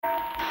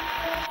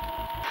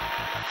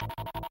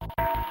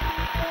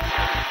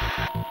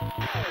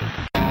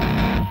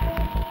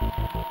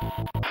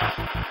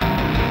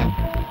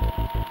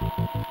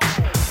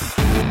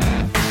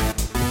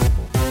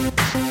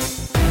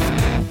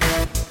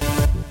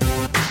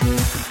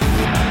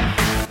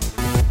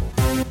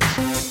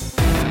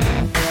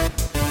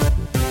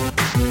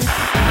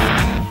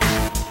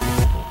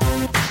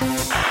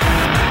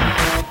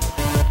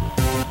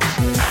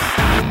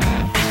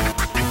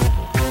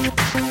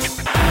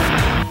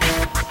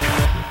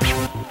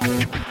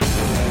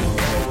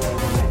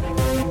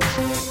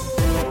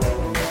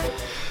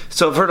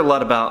So I've heard a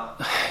lot about,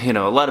 a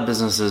lot of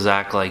businesses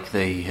act like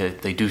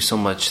they do so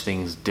much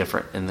things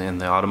different in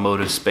the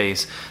automotive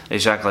space. They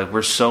just act like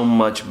we're so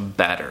much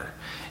better.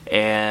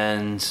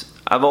 And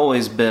I've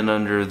always been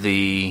under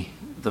the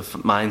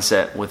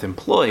mindset with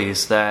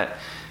employees that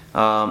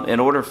in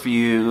order for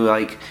you,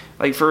 like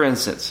for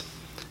instance,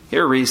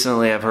 here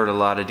recently I've heard a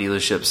lot of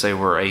dealerships say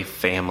we're a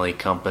family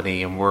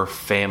company and we're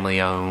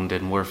family owned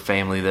and we're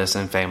family this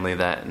and family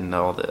that and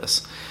all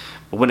this.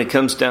 But when it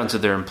comes down to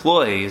their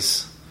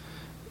employees,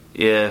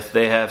 if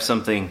they have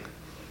something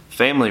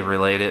family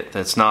related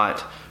that's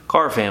not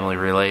car family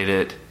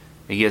related,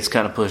 it gets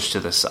kind of pushed to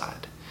the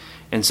side.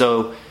 And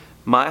so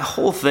my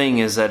whole thing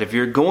is that if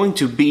you're going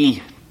to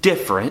be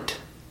different,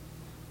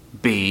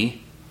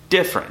 be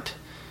different.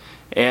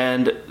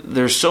 And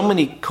there's so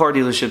many car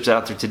dealerships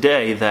out there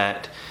today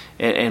that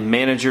and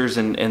managers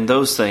and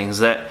those things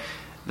that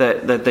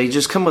they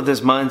just come with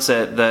this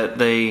mindset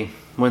that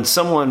when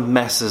someone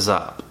messes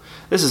up,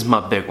 this is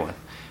my big one.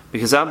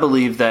 Because I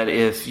believe that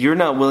if you're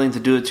not willing to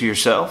do it to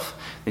yourself,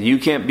 then you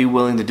can't be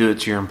willing to do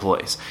it to your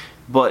employees.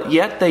 But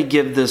yet they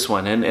give this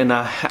one. And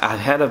I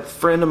had a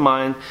friend of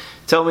mine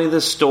tell me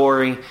this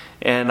story,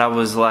 and I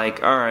was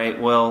like, all right,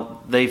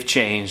 well, they've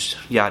changed,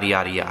 yada,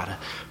 yada, yada.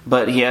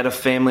 But he had a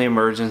family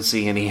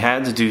emergency, and he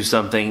had to do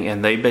something,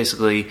 and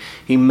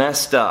he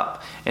messed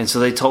up. And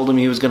so they told him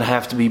he was going to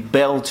have to be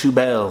bell to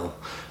bell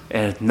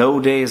and no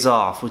days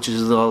off, which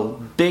is the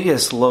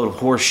biggest load of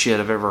horse shit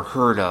I've ever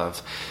heard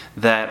of.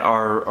 That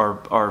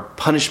our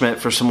punishment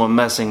for someone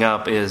messing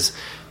up is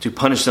to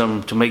punish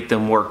them to make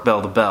them work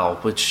bell to bell,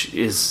 which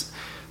is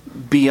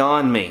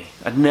beyond me.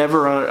 I'll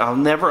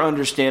never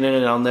understand it,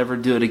 and I'll never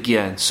do it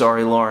again.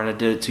 Sorry, Lauren, I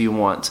did it to you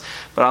once,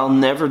 but I'll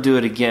never do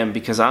it again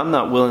because I'm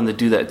not willing to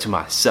do that to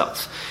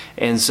myself.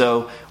 And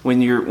so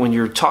when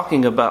you're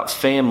talking about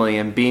family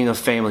and being a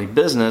family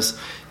business,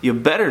 you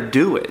better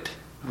do it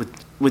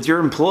with your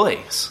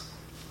employees.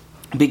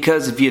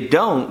 Because if you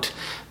don't,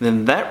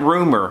 then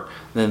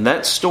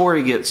that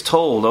story gets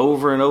told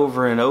over and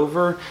over and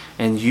over,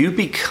 and you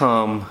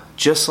become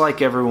just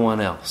like everyone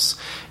else.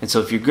 And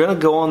so if you're going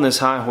to go on this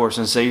high horse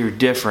and say you're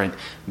different,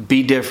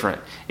 be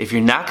different. If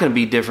you're not going to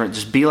be different,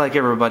 just be like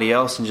everybody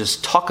else and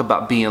just talk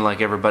about being like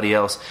everybody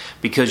else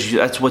because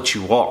that's what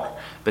you are.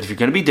 But if you're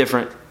going to be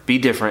different, be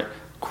different.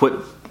 Quit,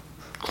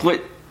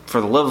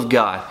 for the love of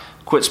God,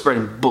 quit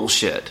spreading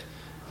bullshit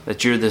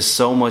that you're this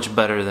so much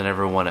better than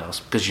everyone else,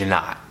 because you're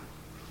not.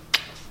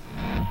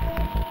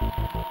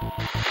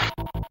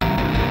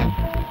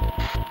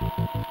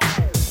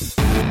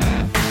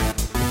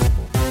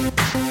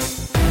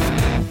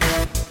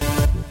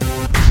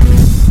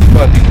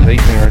 Might be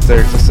vaping right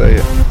there to say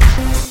it.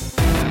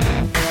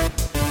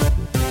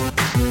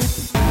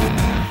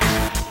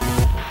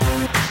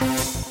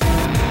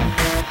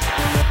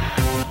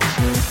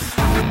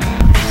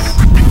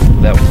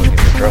 That was looking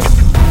for trouble.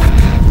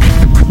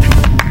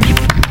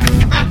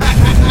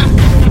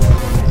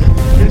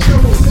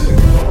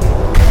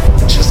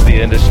 Just the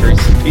industry,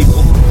 some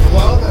people.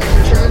 Well,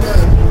 you're trying to,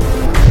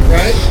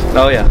 right?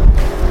 Oh yeah.